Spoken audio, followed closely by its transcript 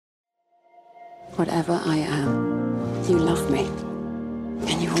Whatever I am, you love me.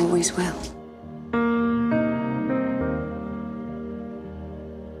 And you always will.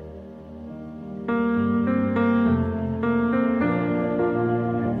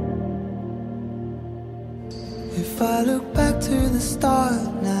 If I look back to the start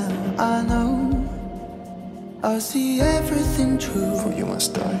now, I know I'll see everything true. For you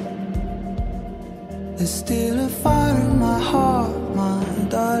must die. There's still a fire in my heart, my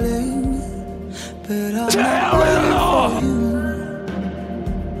darling, but I'm not waiting for you.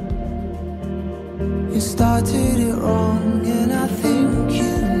 You started it wrong, and I think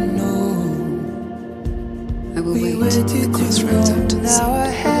you know. I will We wait at the waited too crossroads long, after the now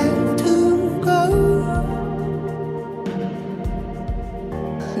I sun. have to go.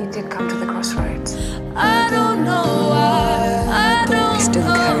 You did come to the crossroads. I don't know why, I don't I still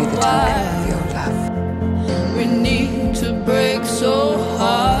know carry the token why. of your love. We need to break so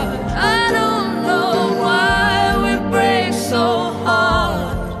hard. I don't know why we break so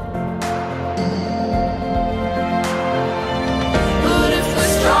hard. But if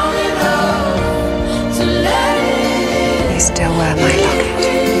we're strong enough to let it I still wear my locket.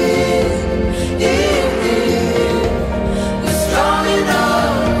 we're strong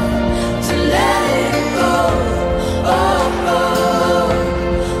enough to let it go. Oh, oh,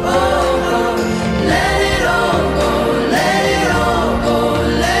 oh, oh. Let it all go, let it all go,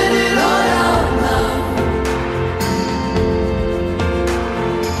 let it all out now.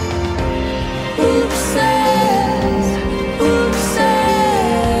 Oopsies, oopsies.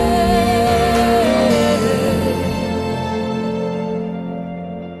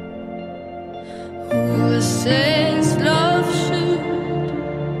 Who says love should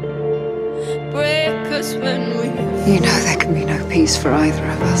break us when we You know there can be no peace for either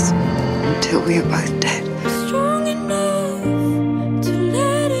of us until we are both dead.